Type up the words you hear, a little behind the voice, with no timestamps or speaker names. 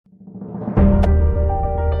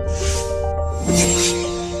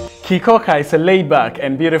Caye Caulker is a laid-back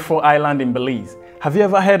and beautiful island in Belize. Have you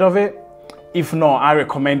ever heard of it? If not, I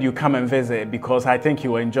recommend you come and visit because I think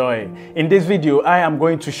you'll enjoy it. In this video, I am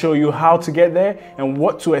going to show you how to get there and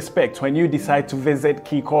what to expect when you decide to visit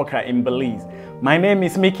Caye Caulker in Belize. My name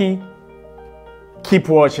is Mickey. Keep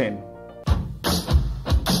watching.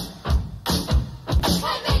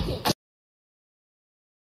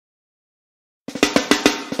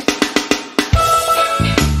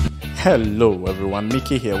 Hello everyone,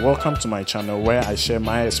 Mickey here. Welcome to my channel where I share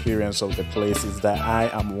my experience of the places that I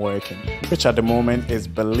am working, which at the moment is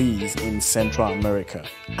Belize in Central America.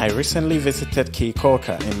 I recently visited Caye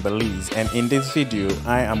Caulker in Belize, and in this video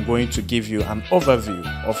I am going to give you an overview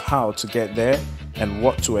of how to get there and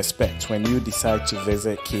what to expect when you decide to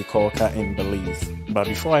visit Caye Caulker in Belize. But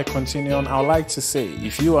before I continue on, I would like to say,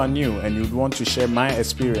 if you are new and you'd want to share my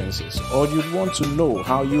experiences or you'd want to know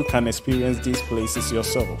how you can experience these places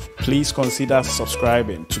yourself, please consider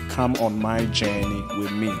subscribing to come on my journey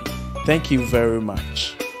with me. Thank you very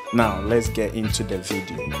much. Now let's get into the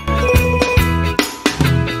video.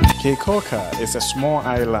 Caye Caulker is a small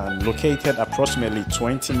island located approximately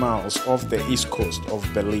 20 miles off the east coast of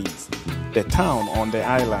Belize. The town on the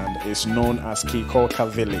island is known as Caye Caulker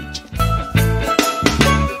Village.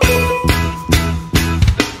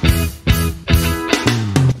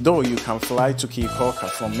 Though you can fly to Caye Caulker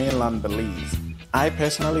from mainland Belize, I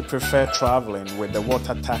personally prefer traveling with the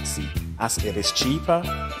water taxi as it is cheaper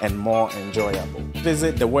and more enjoyable.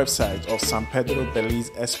 Visit the website of San Pedro Belize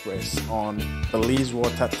Express on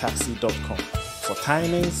belizewatertaxi.com for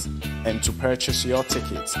timings and to purchase your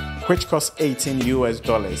tickets, which cost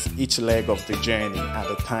 $18 each leg of the journey at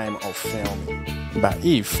the time of filming. But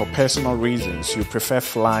if for personal reasons you prefer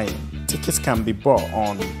flying, tickets can be bought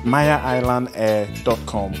on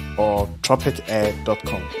mayaislandair.com or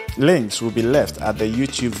tropicair.com. Links will be left at the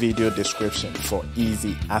YouTube video description for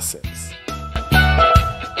easy access.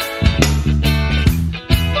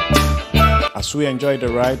 As we enjoy the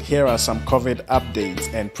ride, here are some COVID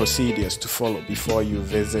updates and procedures to follow before you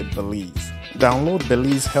visit Belize. Download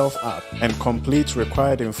Belize Health app and complete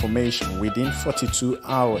required information within 42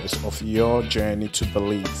 hours of your journey to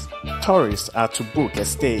Belize. Tourists are to book a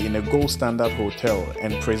stay in a gold standard hotel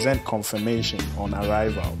and present confirmation on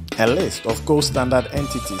arrival. A list of gold standard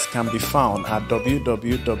entities can be found at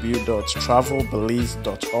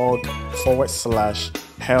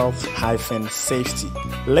www.travelbelize.org/health-safety.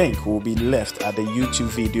 Link will be left at the YouTube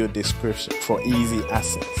video description for easy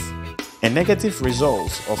access. A negative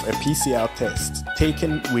result of a PCR test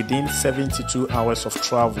taken within 72 hours of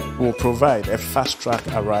travel will provide a fast-track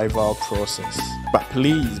arrival process. But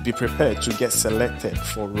please be prepared to get selected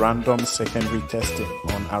for random secondary testing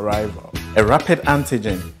on arrival. A rapid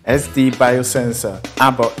antigen SD biosensor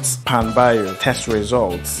Abbott PanBio test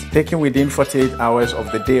results taken within 48 hours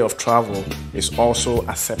of the day of travel is also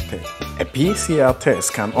accepted. A PCR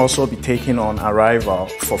test can also be taken on arrival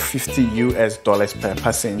for $50 per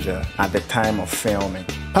passenger at the time of filming.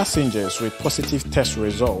 Passengers with positive test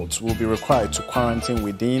results will be required to quarantine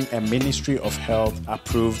within a Ministry of Health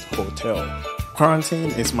approved hotel.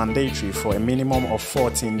 Quarantine is mandatory for a minimum of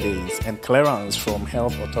 14 days, and clearance from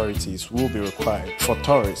health authorities will be required for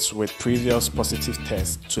tourists with previous positive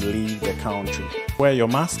tests to leave the country. Wear your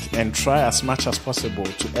mask and try as much as possible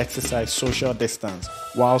to exercise social distance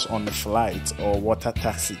whilst on the flight or water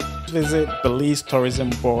taxi. Visit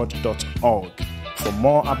BelizeTourismBoard.org for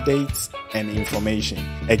more updates and information.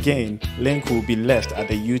 Again, link will be left at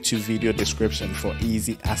the YouTube video description for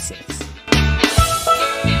easy access.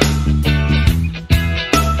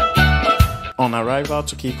 On arrival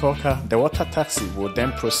to Caye Caulker, the water taxi will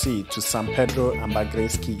then proceed to San Pedro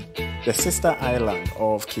Ambergris Caye, the sister island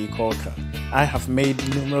of Caye Caulker. I have made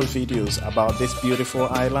numerous videos about this beautiful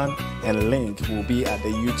island, and link will be at the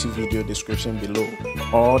YouTube video description below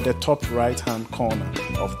or the top right hand corner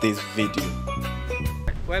of this video.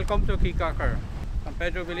 Welcome to Caye Caulker, San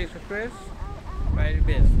Pedro Belize Express, by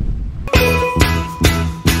Belize.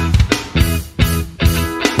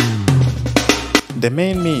 The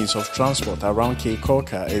main means of transport around Caye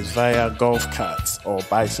Caulker is via golf carts or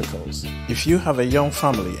bicycles. If you have a young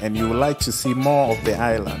family and you would like to see more of the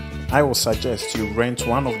island, I will suggest you rent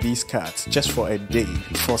one of these carts just for a day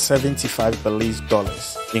for $75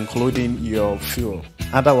 Belize, including your fuel.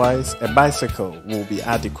 Otherwise, a bicycle will be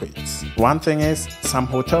adequate. One thing is, some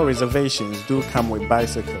hotel reservations do come with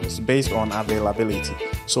bicycles based on availability,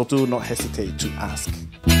 so do not hesitate to ask.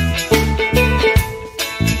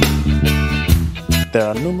 There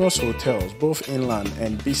are numerous hotels, both inland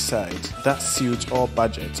and beachside, that suit all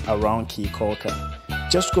budgets around Caye Caulker.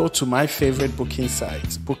 Just go to my favorite booking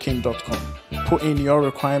site, booking.com, put in your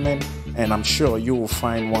requirement, and I'm sure you will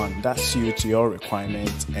find one that suits your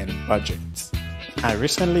requirements and budgets. I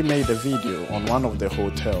recently made a video on one of the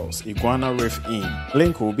hotels, Iguana Reef Inn.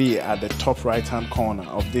 Link will be at the top right hand corner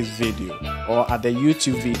of this video or at the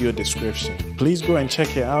YouTube video description. Please go and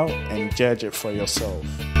check it out and judge it for yourself.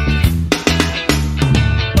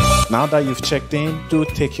 Now that you've checked in, do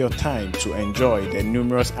take your time to enjoy the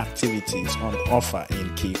numerous activities on offer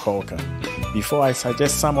in Caye Caulker. Before I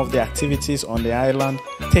suggest some of the activities on the island,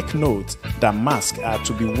 take note that masks are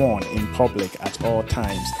to be worn in public at all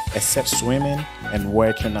times except swimming and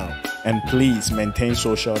working out. And please maintain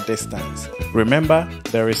social distance. Remember,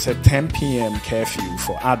 there is a 10 p.m. curfew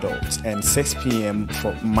for adults and 6 p.m.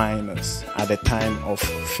 for minors at the time of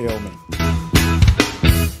filming.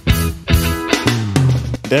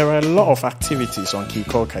 There are a lot of activities on Caye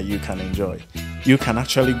Caulker you can enjoy. You can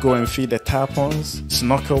actually go and feed the tarpons,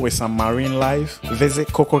 snorkel with some marine life, visit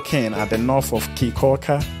Coco Cane at the north of Caye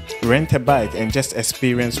Caulker, rent a bike and just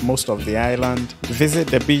experience most of the island, visit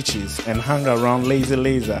the beaches and hang around Lazy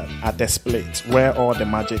Laser at the Split where all the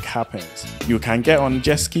magic happens. You can get on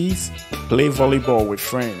jet skis, play volleyball with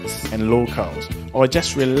friends and locals, or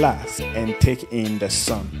just relax and take in the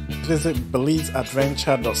sun. Visit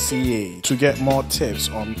BelizeAdventure.ca to get more tips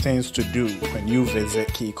on things to do when you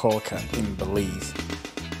visit Caye Caulker in Belize.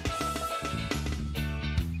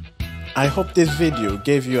 I hope this video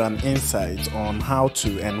gave you an insight on how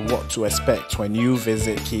to and what to expect when you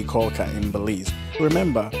visit Caye Caulker in Belize.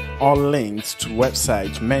 Remember, all links to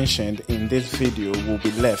websites mentioned in this video will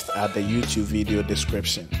be left at the YouTube video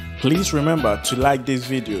description. Please remember to like this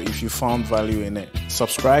video if you found value in it.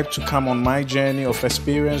 Subscribe to come on my journey of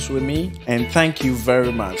experience with me, and thank you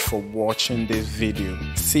very much for watching this video.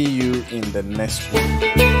 See you in the next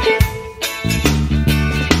one.